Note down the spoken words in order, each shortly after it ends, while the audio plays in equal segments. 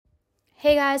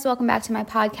Hey guys, welcome back to my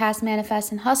podcast,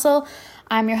 Manifest and Hustle.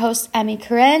 I'm your host, Emmy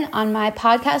Corinne. On my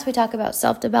podcast, we talk about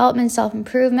self-development,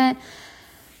 self-improvement,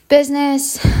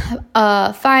 business,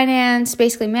 finance,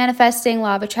 basically manifesting,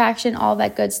 law of attraction, all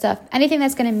that good stuff. Anything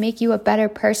that's going to make you a better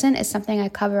person is something I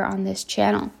cover on this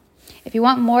channel. If you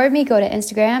want more of me, go to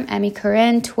Instagram, Emmy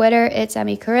Corinne, Twitter, it's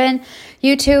Emmy Corinne,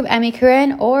 YouTube, Emmy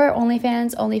Corinne, or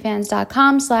OnlyFans,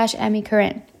 onlyfans.com/Emmy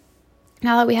Corinne.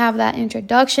 Now that we have that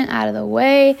introduction out of the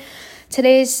way,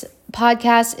 today's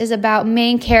podcast is about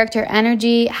main character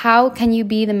energy. How can you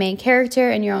be the main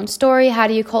character in your own story? How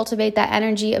do you cultivate that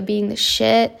energy of being the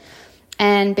shit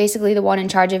and basically the one in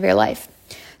charge of your life?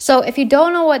 So if you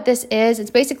don't know what this is,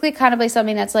 it's basically kind of like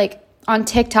something that's like on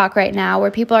TikTok right now where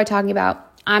people are talking about,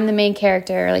 I'm the main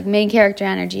character, like main character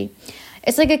energy.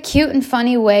 It's like a cute and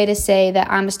funny way to say that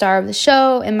I'm a star of the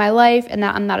show in my life and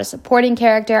that I'm not a supporting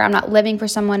character. I'm not living for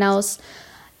someone else.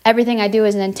 Everything I do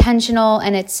is intentional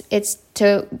and it's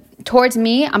towards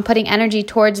me. I'm putting energy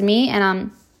towards me and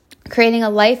I'm creating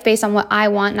a life based on what I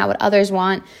want, not what others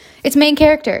want. It's main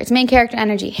character. It's main character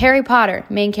energy. Harry Potter,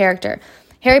 main character.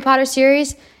 Harry Potter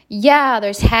series, yeah,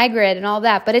 there's Hagrid and all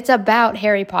that, but it's about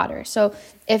Harry Potter. So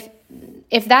if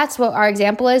that's what our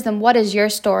example is, then what is your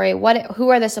story? Who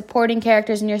are the supporting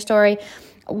characters in your story?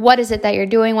 What is it that you're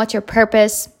doing? What's your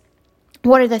purpose?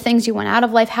 What are the things you want out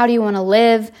of life? How do you want to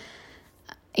live?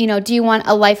 You know, do you want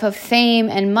a life of fame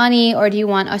and money, or do you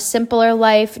want a simpler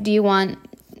life? Do you want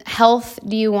health?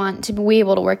 Do you want to be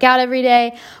able to work out every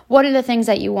day? What are the things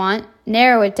that you want?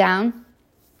 Narrow it down.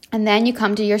 And then you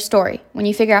come to your story. When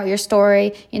you figure out your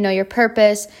story, you know, your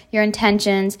purpose, your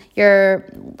intentions, your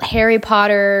Harry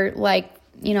Potter,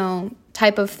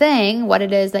 type of thing, what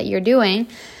it is that you're doing.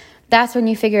 That's when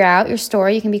you figure out your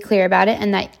story. You can be clear about it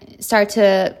and that start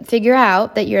to figure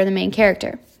out that you're the main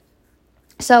character.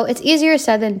 So it's easier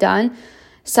said than done.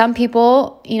 Some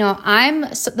people, I'm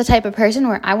the type of person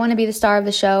where I want to be the star of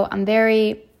the show. I'm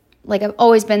I've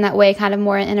always been that way, kind of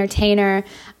more an entertainer.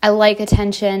 I like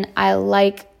attention. I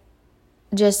like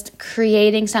just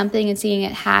creating something and seeing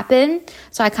it happen.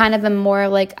 So I kind of am more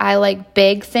I like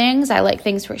big things. I like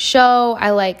things for show.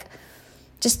 I like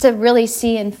just to really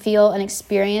see and feel and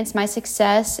experience my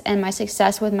success and my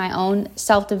success with my own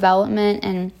self-development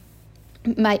and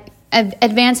my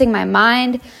advancing my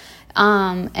mind.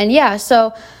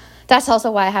 So that's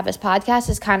also why I have this podcast,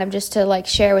 is kind of just to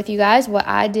share with you guys what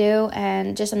I do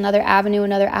and just another avenue,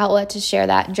 another outlet to share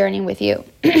that journey with you.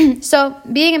 So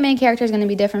being a main character is going to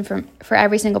be different for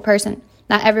every single person.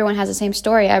 Not everyone has the same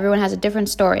story. Everyone has a different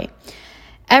story.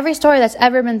 Every story that's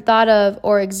ever been thought of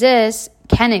or exists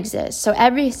can exist. So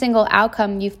every single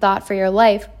outcome you've thought for your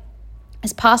life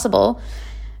is possible.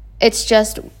 It's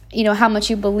just, how much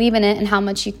you believe in it and how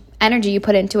much energy you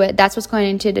put into it. That's what's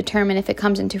going to determine if it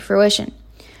comes into fruition.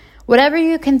 Whatever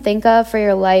you can think of for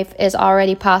your life is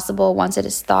already possible once it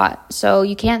is thought. So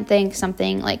you can't think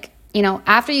something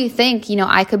after you think,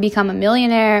 I could become a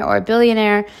millionaire or a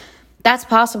billionaire. That's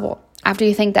possible after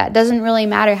you think that. Doesn't really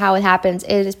matter how it happens.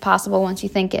 It is possible once you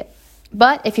think it.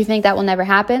 But if you think that will never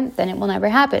happen, then it will never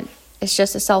happen. It's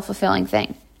just a self-fulfilling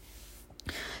thing.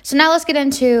 So now let's get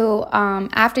into,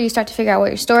 after you start to figure out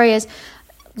what your story is,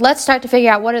 let's start to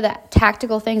figure out what are the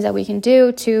tactical things that we can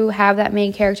do to have that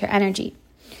main character energy.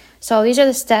 So these are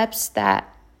the steps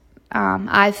that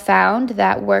I've found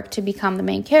that work to become the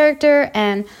main character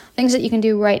and things that you can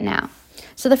do right now.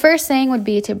 So the first thing would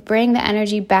be to bring the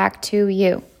energy back to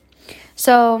you.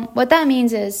 So what that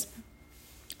means is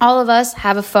all of us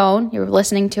have a phone. You're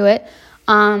listening to it.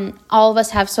 All of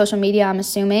us have social media, I'm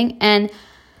assuming. And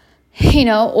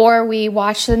or we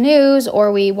watch the news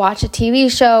or we watch a TV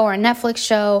show or a Netflix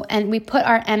show, and we put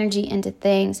our energy into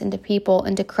things, into people,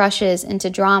 into crushes, into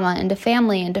drama, into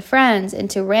family, into friends,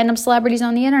 into random celebrities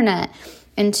on the internet,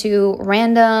 into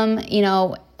random,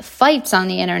 fights on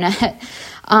the internet.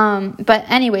 But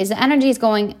anyways, the energy is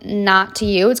going not to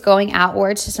you, it's going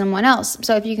outwards to someone else.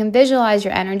 So if you can visualize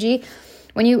your energy,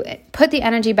 when you put the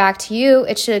energy back to you,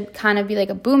 it should kind of be like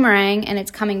a boomerang, and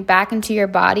it's coming back into your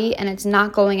body and it's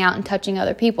not going out and touching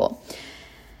other people.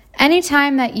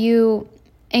 Anytime that you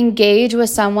engage with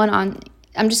someone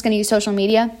I'm just going to use social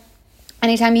media.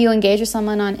 Anytime you engage with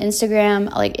someone on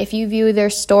Instagram, if you view their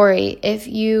story, if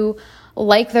you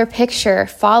like their picture,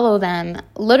 follow them,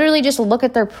 literally just look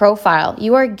at their profile,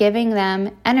 you are giving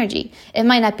them energy. It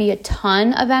might not be a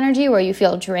ton of energy where you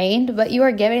feel drained, but you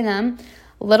are giving them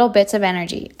little bits of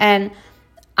energy. And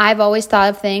I've always thought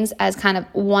of things as kind of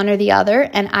one or the other,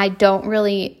 and I don't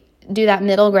really do that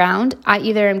middle ground. I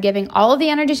either am giving all of the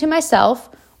energy to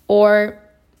myself or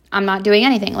I'm not doing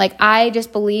anything. I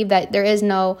just believe that there is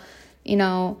no,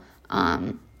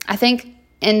 I think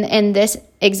in this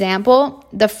example,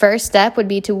 the first step would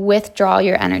be to withdraw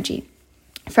your energy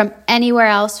from anywhere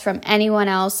else, from anyone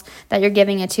else that you're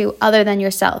giving it to other than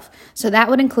yourself. So that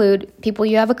would include people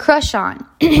you have a crush on.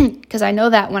 Because I know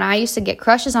that when I used to get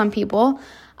crushes on people,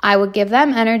 I would give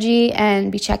them energy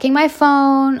and be checking my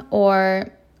phone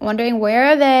or wondering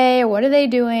where are they or what are they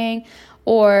doing,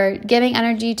 or giving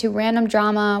energy to random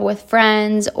drama with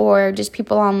friends or just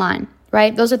people online,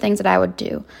 right? Those are things that I would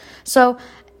do. So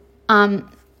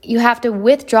you have to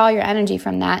withdraw your energy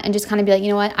from that and just kind of be like, you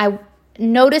know what, I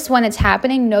notice when it's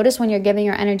happening, notice when you're giving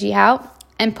your energy out,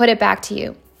 and put it back to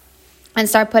you. And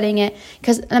start putting it,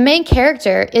 because the main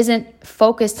character isn't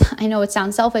focused, I know it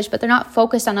sounds selfish, but they're not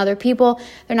focused on other people.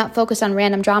 They're not focused on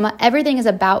random drama. Everything is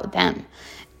about them.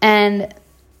 And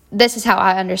this is how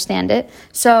I understand it.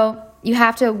 So you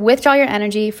have to withdraw your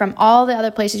energy from all the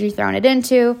other places you're throwing it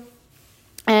into.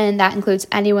 And that includes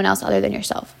anyone else other than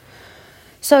yourself.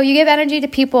 So you give energy to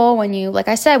people when you, like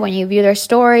I said, when you view their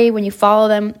story, when you follow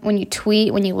them, when you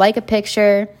tweet, when you like a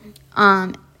picture,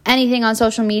 anything on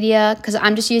social media, because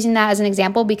I'm just using that as an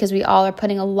example because we all are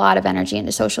putting a lot of energy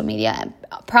into social media.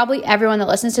 Probably everyone that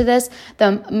listens to this,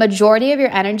 the majority of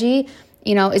your energy,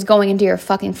 is going into your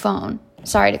fucking phone.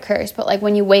 Sorry to curse, but like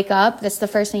when you wake up, that's the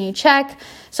first thing you check.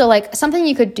 So like something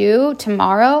you could do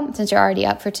tomorrow, since you're already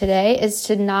up for today, is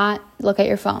to not look at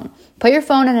your phone. Put your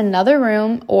phone in another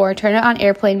room or turn it on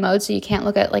airplane mode so you can't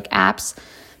look at like apps.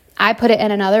 I put it in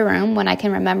another room when I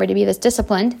can remember to be this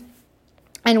disciplined.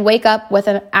 And wake up with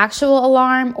an actual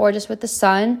alarm or just with the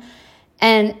sun,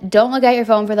 and don't look at your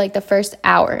phone for like the first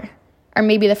hour or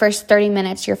maybe the first 30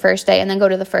 minutes your first day, and then go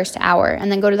to the first hour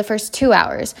and then go to the first 2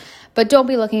 hours. But don't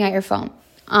be looking at your phone.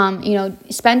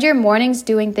 Spend your mornings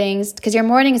doing things, because your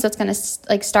morning is what's going to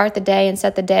like start the day and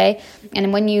set the day.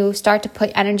 And when you start to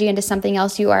put energy into something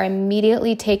else, you are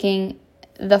immediately taking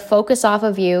the focus off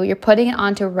of you. You're putting it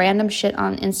onto random shit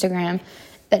on Instagram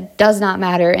that does not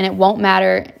matter, and it won't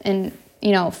matter in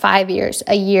 5 years,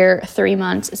 a year, 3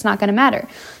 months. It's not going to matter.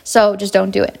 So just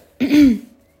don't do it.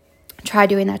 Try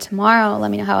doing that tomorrow. Let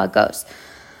me know how it goes.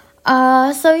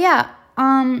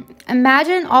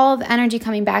 Imagine all of the energy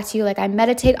coming back to you. Like I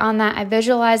meditate on that. I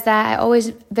visualize that. I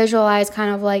always visualize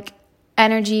kind of like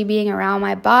energy being around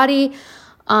my body,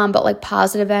 but like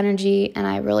positive energy. And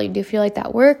I really do feel like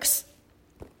that works.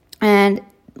 And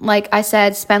like I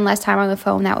said, spend less time on the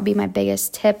phone. That would be my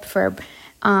biggest tip for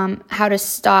how to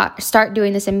start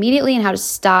doing this immediately, and how to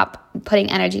stop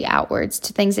putting energy outwards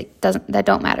to things that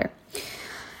don't matter.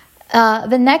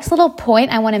 The next little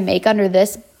point I want to make under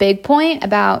this big point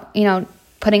about,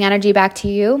 putting energy back to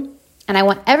you, and I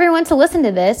want everyone to listen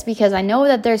to this because I know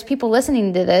that there's people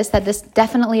listening to this that this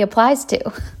definitely applies to.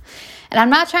 And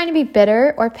I'm not trying to be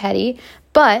bitter or petty,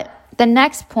 but the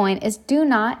next point is do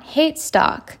not hate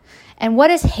stalk. And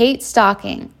what is hate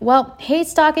stalking? Well, hate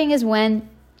stalking is when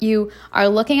you are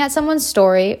looking at someone's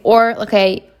story, or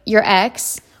your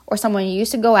ex, or someone you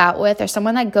used to go out with, or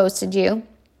someone that ghosted you.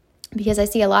 Because I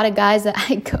see a lot of guys that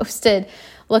I ghosted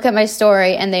look at my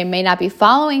story, and they may not be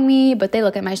following me, but they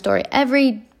look at my story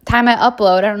every time I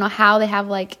upload. I don't know how they have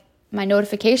like my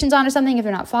notifications on or something if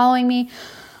they're not following me.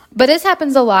 But this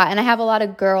happens a lot, and I have a lot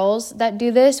of girls that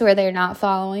do this where they're not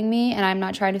following me, and I'm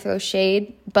not trying to throw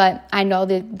shade, but I know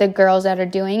the girls that are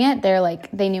doing it, they're like,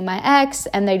 they knew my ex,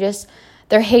 and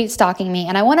they're hate stalking me.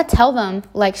 And I want to tell them,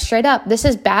 like, straight up, this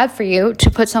is bad for you to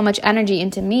put so much energy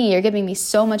into me. You're giving me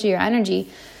so much of your energy.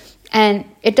 And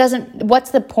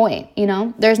what's the point?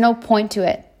 There's no point to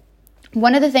it.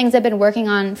 One of the things I've been working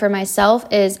on for myself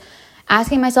is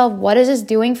asking myself, what is this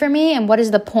doing for me? And what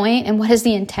is the point? And what is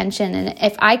the intention? And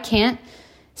if I can't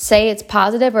say it's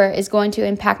positive or is going to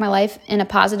impact my life in a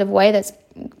positive way that's,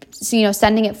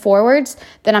 sending it forwards,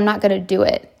 then I'm not going to do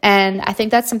it. And I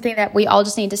think that's something that we all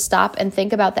just need to stop and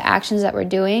think about the actions that we're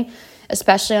doing,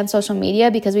 especially on social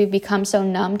media, because we've become so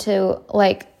numb to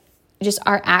like just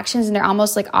our actions, and they're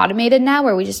almost like automated now,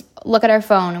 where we just look at our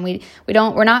phone and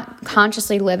we're not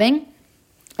consciously living.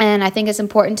 And I think it's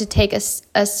important to take a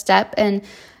step and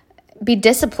be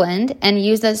disciplined and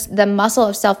use the muscle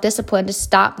of self-discipline to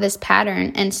stop this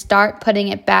pattern and start putting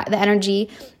it back, the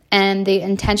energy and the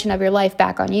intention of your life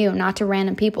back on you, not to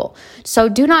random people. So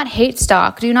do not hate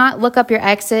stalk. Do not look up your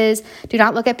exes. Do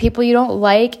not look at people you don't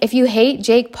like. If you hate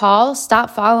Jake Paul, stop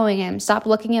following him. Stop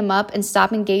looking him up and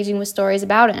stop engaging with stories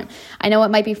about him. I know it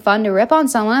might be fun to rip on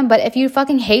someone, but if you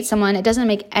fucking hate someone, it doesn't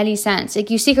make any sense. Like,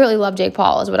 you secretly love Jake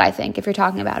Paul is what I think if you're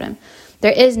talking about him.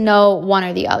 There is no one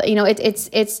or the other.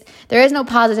 There is no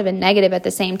positive and negative at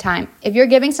the same time. If you're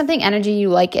giving something energy, you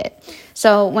like it.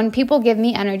 So when people give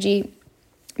me energy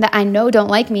that I know don't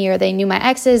like me, or they knew my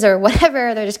exes or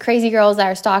whatever, they're just crazy girls that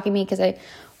are stalking me because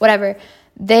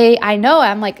I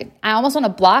almost want to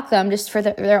block them just for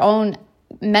their own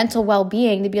mental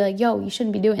well-being, to be like, yo, you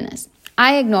shouldn't be doing this.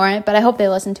 I ignore it, but I hope they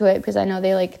listen to it because I know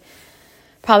they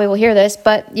probably will hear this.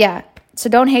 But yeah, so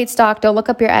don't hate stalk. Don't look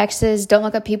up your exes. Don't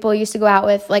look up people you used to go out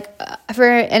with. For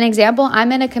an example,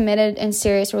 I'm in a committed and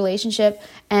serious relationship,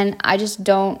 and I just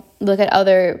don't look at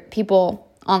other people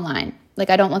online.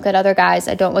 I don't look at other guys.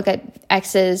 I don't look at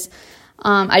exes.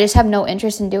 I just have no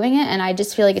interest in doing it. And I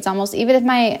just feel like it's almost, even if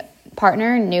my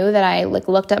partner knew that I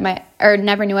looked at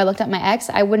never knew I looked at my ex,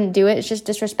 I wouldn't do it. It's just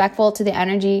disrespectful to the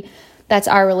energy that's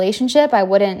our relationship. I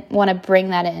wouldn't want to bring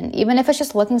that in. Even if it's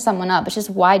just looking someone up, it's just,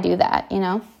 why do that,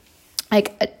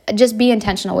 Just be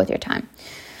intentional with your time.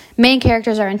 Main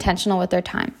characters are intentional with their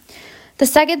time. The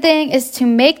second thing is to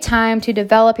make time to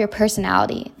develop your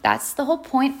personality. That's the whole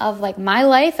point of my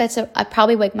life. It's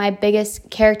probably my biggest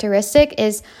characteristic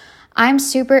is I'm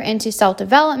super into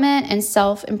self-development and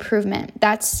self-improvement.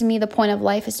 That's, to me, the point of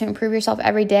life, is to improve yourself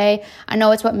every day. I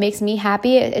know it's what makes me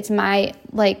happy. It's my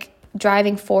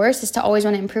driving force, is to always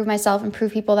want to improve myself,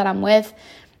 improve people that I'm with,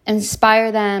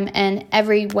 inspire them in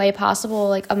every way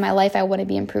possible of my life. I want to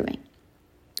be improving.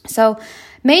 So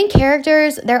main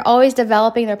characters, they're always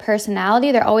developing their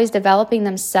personality. They're always developing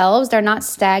themselves. They're not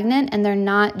stagnant, and they're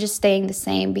not just staying the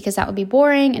same, because that would be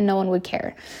boring and no one would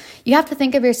care. You have to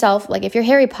think of yourself, if you're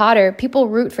Harry Potter, people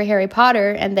root for Harry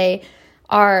Potter and they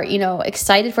are,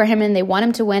 excited for him and they want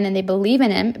him to win and they believe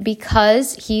in him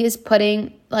because he is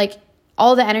putting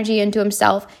all the energy into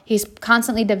himself. He's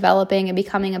constantly developing and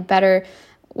becoming a better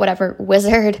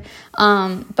wizard.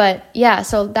 But yeah,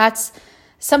 so that's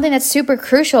something that's super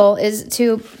crucial, is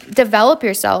to develop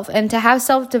yourself and to have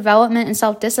self-development and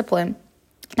self-discipline.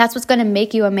 That's what's going to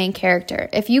make you a main character.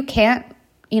 If you can't,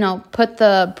 put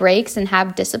the brakes and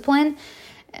have discipline,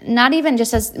 not even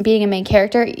just as being a main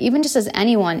character, even just as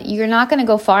anyone, you're not going to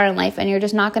go far in life, and you're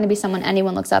just not going to be someone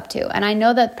anyone looks up to. And I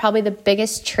know that probably the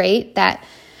biggest trait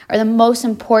or the most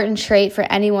important trait for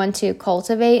anyone to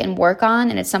cultivate and work on,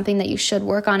 and it's something that you should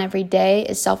work on every day,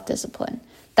 is self-discipline.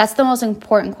 That's the most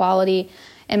important quality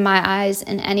in my eyes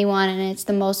in anyone, and it's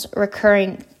the most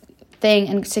recurring thing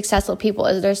in successful people,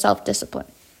 is their self-discipline.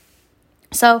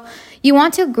 So you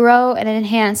want to grow and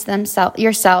enhance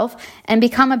yourself and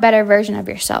become a better version of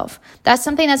yourself. That's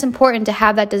something that's important, to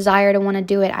have that desire to want to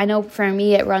do it. I know for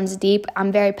me, it runs deep.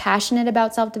 I'm very passionate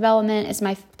about self-development. It's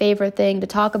my favorite thing to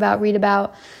talk about, read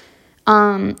about.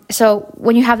 So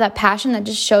when you have that passion, that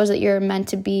just shows that you're meant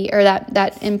to be, or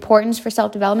that importance for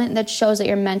self-development, that shows that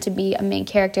you're meant to be a main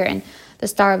character and the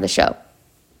star of the show.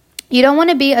 You don't want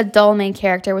to be a dull main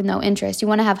character with no interest. You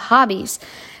want to have hobbies.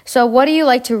 So what do you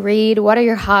like to read? What are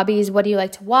your hobbies? What do you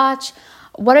like to watch?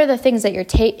 What are the things that you're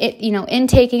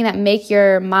intaking that make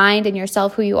your mind and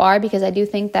yourself who you are? Because I do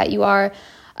think that you are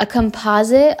a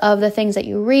composite of the things that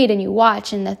you read and you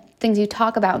watch and the things you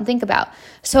talk about and think about.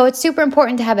 So it's super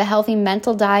important to have a healthy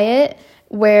mental diet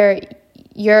where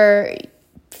you're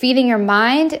feeding your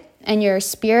mind and your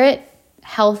spirit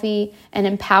healthy and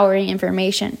empowering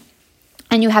information.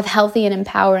 And you have healthy and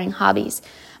empowering hobbies.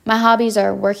 My hobbies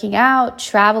are working out,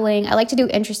 traveling. I like to do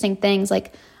interesting things.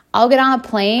 I'll get on a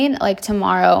plane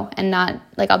tomorrow and not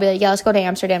I'll be yeah, let's go to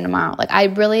Amsterdam tomorrow. I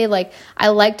really I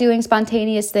like doing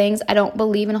spontaneous things. I don't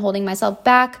believe in holding myself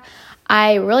back.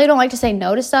 I really don't like to say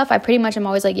no to stuff. I pretty much am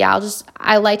always yeah,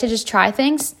 I like to just try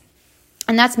things.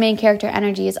 And that's main character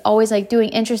energy. It's always like doing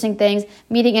interesting things,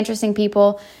 meeting interesting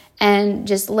people, and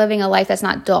just living a life that's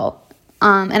not dull.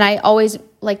 And I always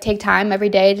like take time every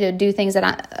day to do things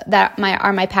that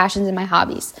are my passions and my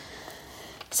hobbies.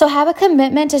 So have a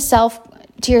commitment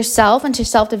to yourself and to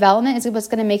self-development is what's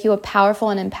going to make you a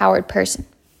powerful and empowered person.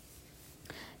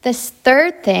 This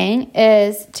third thing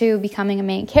is to becoming a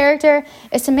main character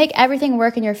is to make everything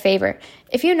work in your favor.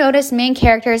 If you notice, main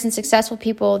characters and successful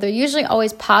people, they're usually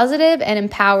always positive and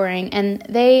empowering, and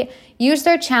they use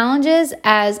their challenges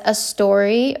as a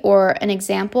story or an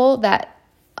example that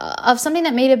of something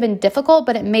that may have been difficult,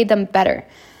 but it made them better.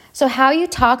 So how you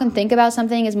talk and think about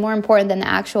something is more important than the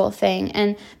actual thing.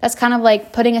 And that's kind of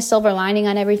like putting a silver lining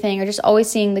on everything, or just always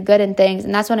seeing the good in things.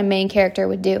 And that's what a main character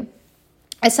would do.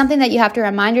 It's something that you have to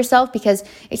remind yourself, because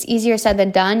it's easier said than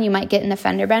done. You might get in a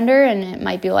fender bender and it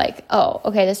might be like, oh,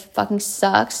 okay, this fucking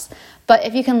sucks. But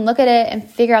if you can look at it and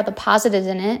figure out the positives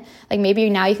in it, like maybe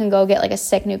now you can go get like a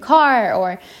sick new car,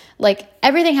 or like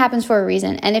everything happens for a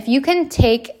reason. And if you can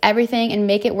take everything and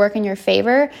make it work in your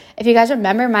favor, if you guys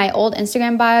remember, my old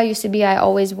Instagram bio used to be I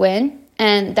always win.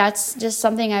 And that's just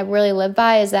something I really live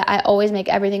by, is that I always make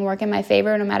everything work in my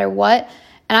favor no matter what.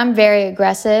 And I'm very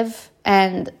aggressive,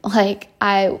 and like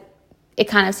it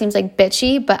kind of seems like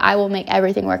bitchy, but I will make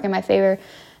everything work in my favor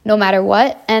no matter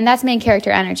what. And that's main character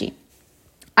energy.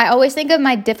 I always think of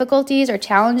my difficulties or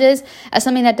challenges as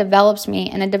something that develops me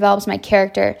and it develops my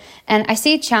character. And I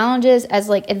see challenges as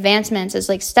like advancements, as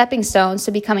like stepping stones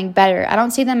to becoming better. I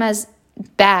don't see them as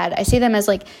bad. I see them as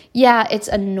like, yeah, it's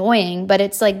annoying, but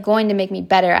it's like going to make me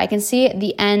better. I can see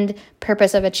the end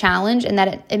purpose of a challenge and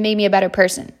that it made me a better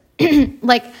person.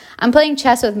 Like I'm playing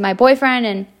chess with my boyfriend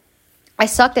and I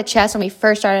sucked at chess when we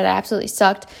first started. I absolutely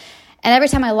sucked. And every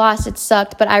time I lost, it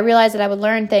sucked. But I realized that I would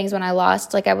learn things when I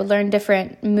lost. Like I would learn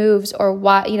different moves or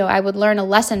why, I would learn a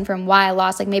lesson from why I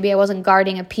lost. Like maybe I wasn't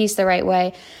guarding a piece the right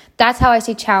way. That's how I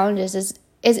see challenges is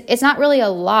it's not really a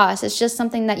loss. It's just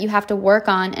something that you have to work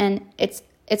on. And it's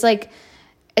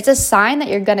a sign that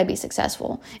you're going to be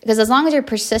successful. Because as long as you're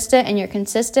persistent and you're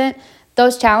consistent,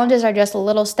 those challenges are just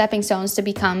little stepping stones to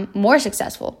become more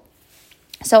successful.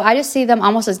 So I just see them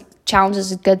almost as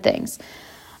challenges as good things.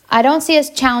 I don't see as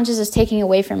challenges as taking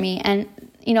away from me. And,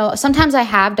 sometimes I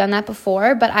have done that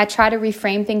before, but I try to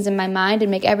reframe things in my mind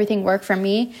and make everything work for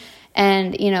me.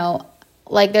 And,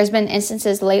 like there's been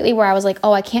instances lately where I was like,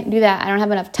 oh, I can't do that. I don't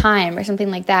have enough time or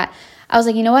something like that. I was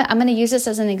like, you know what? I'm going to use this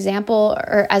as an example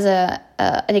or as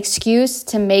an excuse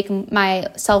to make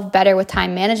myself better with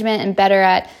time management and better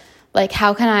at like,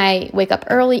 how can I wake up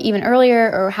even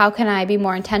earlier, or how can I be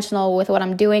more intentional with what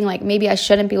I'm doing? Like maybe I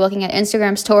shouldn't be looking at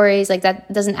Instagram stories. Like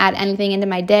that doesn't add anything into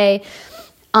my day.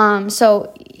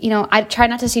 So, I try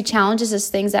not to see challenges as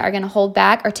things that are going to hold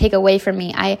back or take away from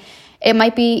me. It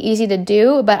might be easy to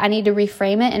do, but I need to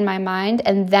reframe it in my mind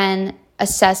and then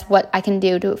assess what I can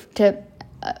do to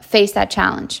face that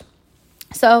challenge.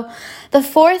 So the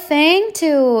fourth thing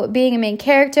to being a main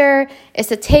character is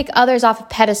to take others off a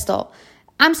pedestal.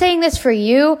 I'm saying this for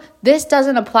you. This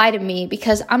doesn't apply to me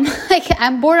because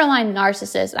I'm borderline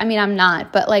narcissist. I mean, I'm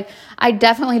not, but like I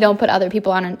definitely don't put other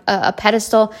people on a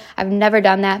pedestal. I've never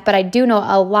done that, but I do know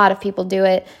a lot of people do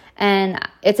it. And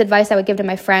it's advice I would give to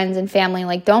my friends and family.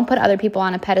 Like, don't put other people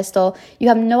on a pedestal. You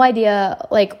have no idea.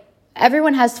 Like,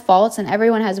 everyone has faults and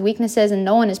everyone has weaknesses and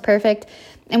no one is perfect.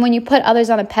 And when you put others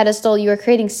on a pedestal, you are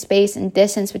creating space and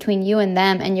distance between you and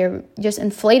them, and you're just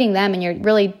inflating them, and you're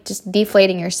really just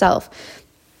deflating yourself.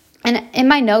 And in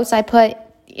my notes, I put,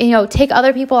 take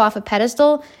other people off a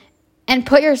pedestal and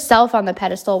put yourself on the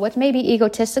pedestal, which may be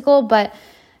egotistical, but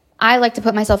I like to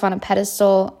put myself on a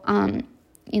pedestal.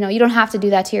 You don't have to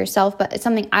do that to yourself, but it's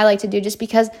something I like to do just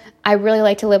because I really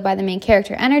like to live by the main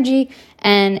character energy,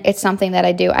 and it's something that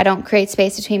I do. I don't create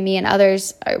space between me and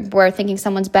others where thinking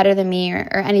someone's better than me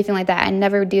or anything like that. I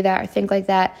never do that or think like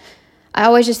that. I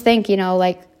always just think,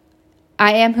 like,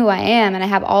 I am who I am and I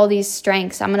have all these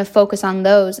strengths. I'm going to focus on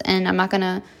those, and I'm not going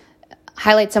to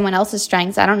highlight someone else's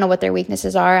strengths. I don't know what their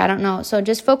weaknesses are. I don't know. So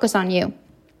just focus on you.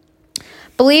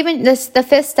 Believe in this. The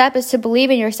fifth step is to believe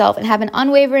in yourself and have an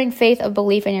unwavering faith of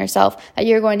belief in yourself that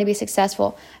you're going to be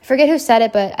successful. I forget who said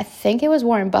it, but I think it was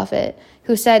Warren Buffett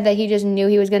who said that he just knew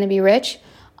he was going to be rich.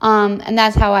 And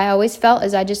that's how I always felt,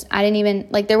 is I didn't even,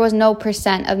 like, there was no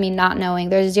percent of me not knowing.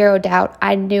 There's zero doubt.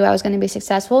 I knew I was going to be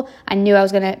successful. I knew I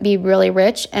was going to be really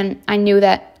rich. And I knew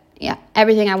that,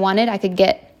 everything I wanted, I could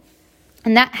get.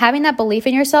 And that having that belief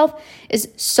in yourself is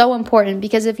so important,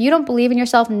 because if you don't believe in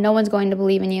yourself, no one's going to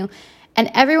believe in you. And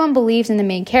everyone believes in the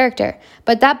main character,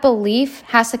 but that belief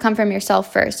has to come from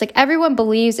yourself first. Like, everyone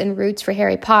believes in roots for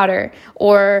Harry Potter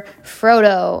or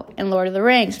Frodo in Lord of the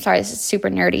Rings. Sorry, this is super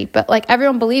nerdy, but like,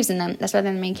 everyone believes in them. That's why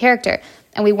they're the main character.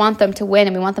 And we want them to win,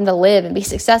 and we want them to live and be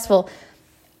successful.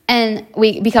 And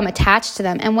we become attached to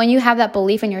them. And when you have that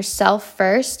belief in yourself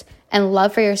first and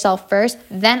love for yourself first,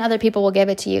 then other people will give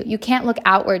it to you. You can't look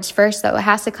outwards first, though. It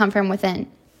has to come from within.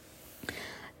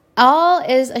 All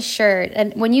is assured.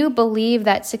 And when you believe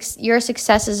that your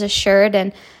success is assured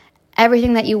and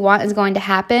everything that you want is going to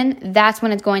happen, that's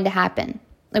when it's going to happen.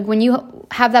 Like, when you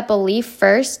have that belief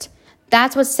first,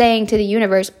 that's what's saying to the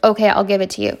universe, okay, I'll give it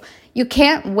to you. You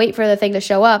can't wait for the thing to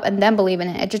show up and then believe in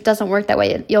it. It just doesn't work that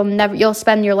way. You'll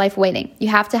spend your life waiting. You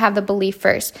have to have the belief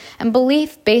first. And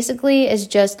belief basically is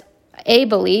just a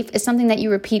belief. It's something that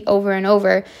you repeat over and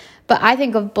over. But I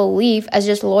think of belief as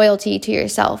just loyalty to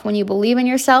yourself. When you believe in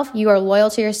yourself, you are loyal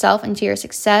to yourself and to your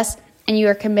success, and you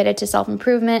are committed to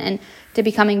self-improvement and to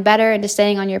becoming better and to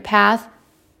staying on your path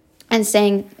and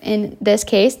staying, in this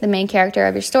case, the main character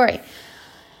of your story.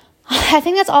 I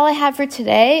think that's all I have for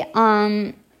today.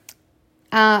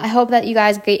 I hope that you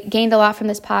guys gained a lot from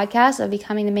this podcast of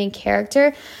becoming the main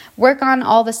character. Work on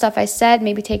all the stuff I said.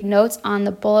 Maybe take notes on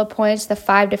the bullet points, the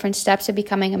 5 different steps of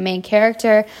becoming a main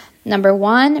character. Number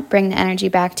 1, bring the energy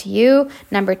back to you.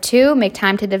 Number 2, make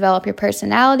time to develop your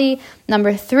personality.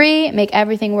 Number 3, make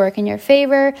everything work in your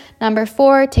favor. Number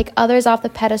 4, take others off the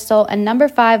pedestal. And number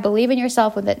 5, believe in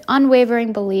yourself with an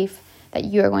unwavering belief that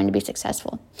you are going to be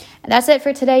successful. And that's it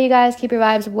for today, you guys. Keep your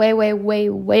vibes way, way, way,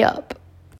 way up.